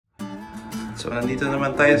So, nandito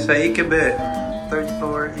naman tayo sa Ikebe. Third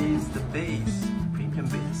floor is the base. Premium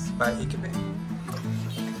base by Ikebe.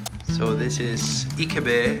 So, this is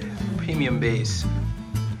Ikebe Premium Base.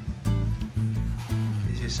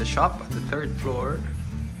 This is a shop at the third floor.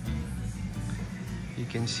 You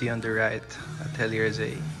can see on the right, Atelier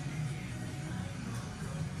Z.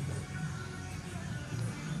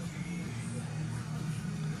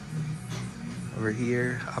 Over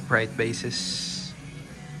here, upright bases.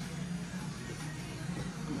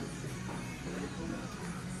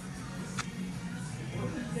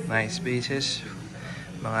 Nice bases.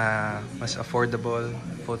 Mga mas affordable,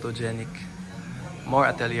 photogenic. More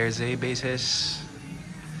Atelier Z bases.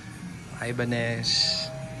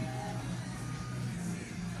 Ibanez.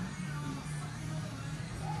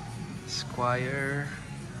 Squire.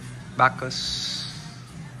 Bacchus.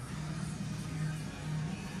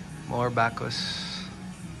 More Bacchus.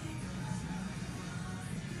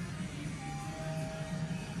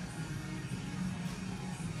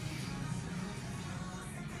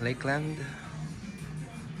 Lakeland.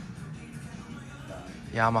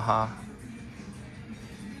 Yamaha.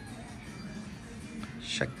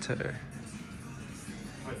 Schecter.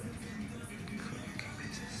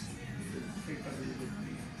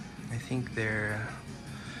 I think they're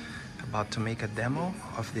about to make a demo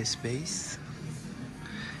of this bass.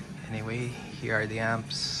 Anyway, here are the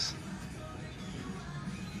amps.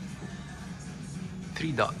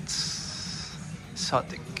 3 dots.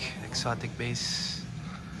 Exotic bass.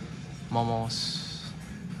 Momos.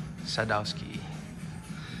 Sadowski.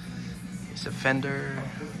 It's a Fender.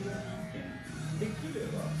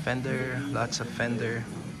 Lots of Fender.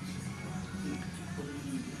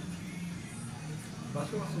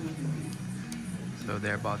 So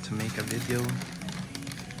they're about to make a video.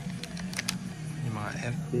 Yung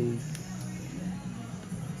mga F-bass.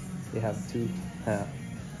 They have two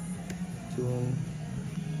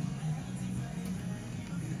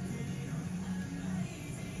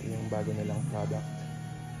yung bago nilang product.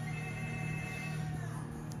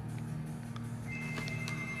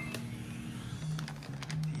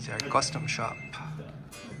 These are custom shop.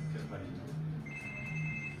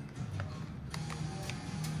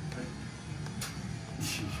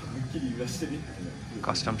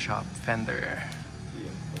 Custom shop Fender.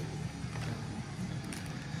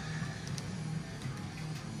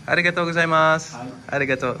 Arigatou gozaimasu.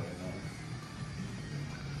 Arigatou.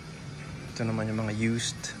 Ito naman yung mga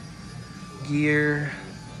used gear,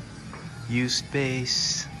 used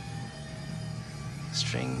bass,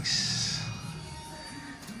 strings,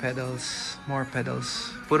 pedals, more pedals.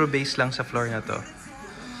 Puro bass lang sa floor na to.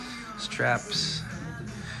 Straps.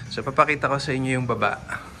 So papakita ko sa inyo yung baba.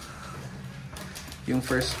 Yung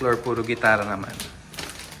first floor puro gitara naman.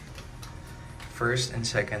 First and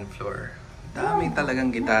second floor. Daming talagang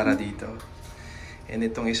gitara dito. And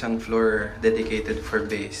itong isang floor dedicated for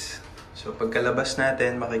bass. So pagkalabas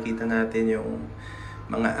natin, makikita natin yung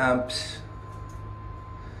mga amps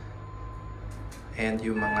and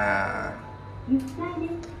yung mga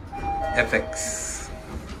FX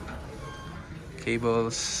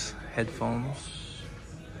cables, headphones.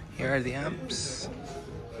 Here are the amps.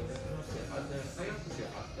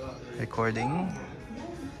 Recording.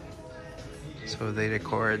 So they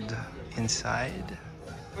record inside.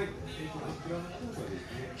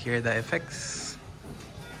 Here are the effects.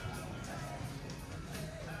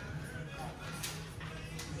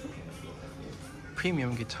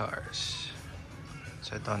 Premium guitars.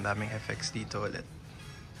 So ito, ang daming effects dito ulit.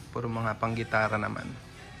 Puro mga panggitara naman.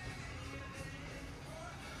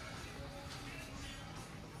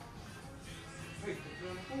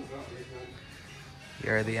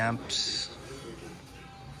 Here are the amps.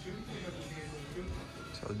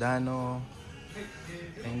 Soldano,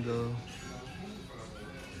 Engel.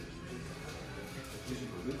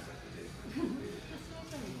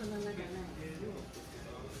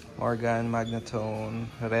 Organ, Magnatone,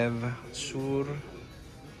 Rev, Sur,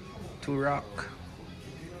 Turok.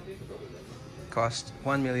 Cost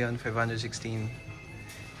 1,516,900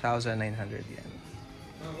 yen.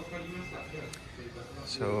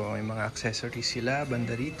 So, may mga accessories sila,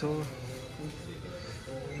 banda rito.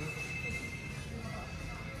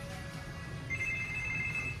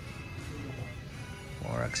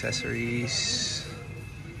 More accessories.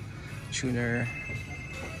 Tuner.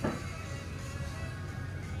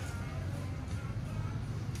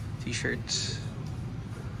 T-shirts.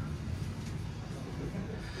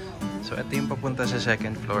 So, ito yung papunta sa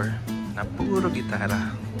second floor na puro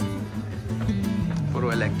gitara.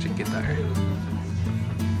 Puro electric guitar.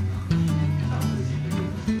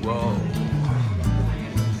 Wow!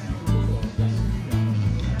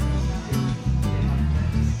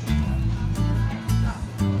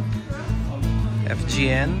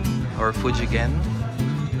 FGN or Fujigen.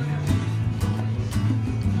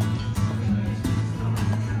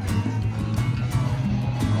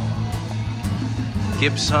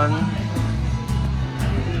 Gibson.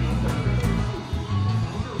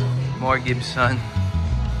 More Gibson.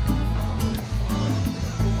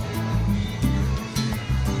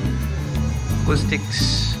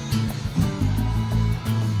 Acoustics.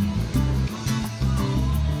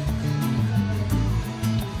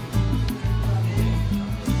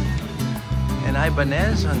 And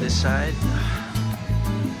Ibanez on this side.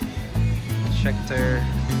 Schecter.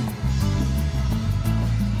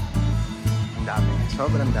 Dami.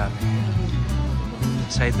 Sobrang dami.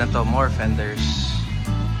 Side na to, more fenders.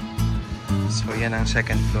 So yan ang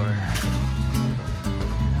second floor.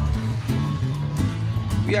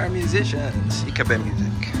 We are musicians. Ikebe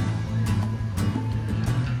music.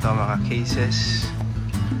 Ito mga cases.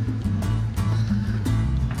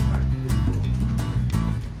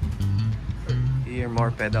 Here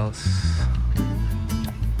more pedals.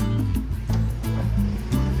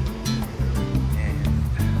 And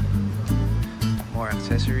more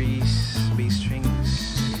accessories, bass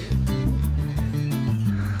strings.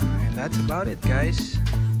 And that's about it, guys.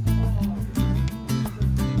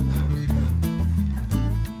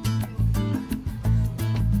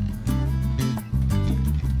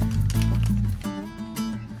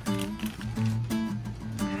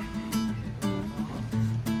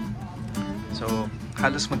 So,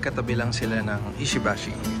 halos magkatabi lang sila ng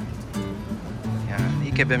Ishibashi. Yan,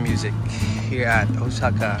 Ikebe Music here at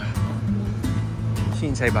Osaka,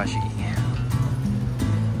 Shinsaibashi.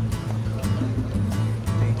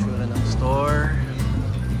 Ito yung tsura ng store.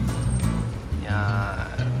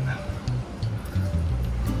 Yan.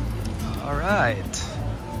 Alright.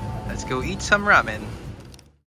 Let's go eat some ramen.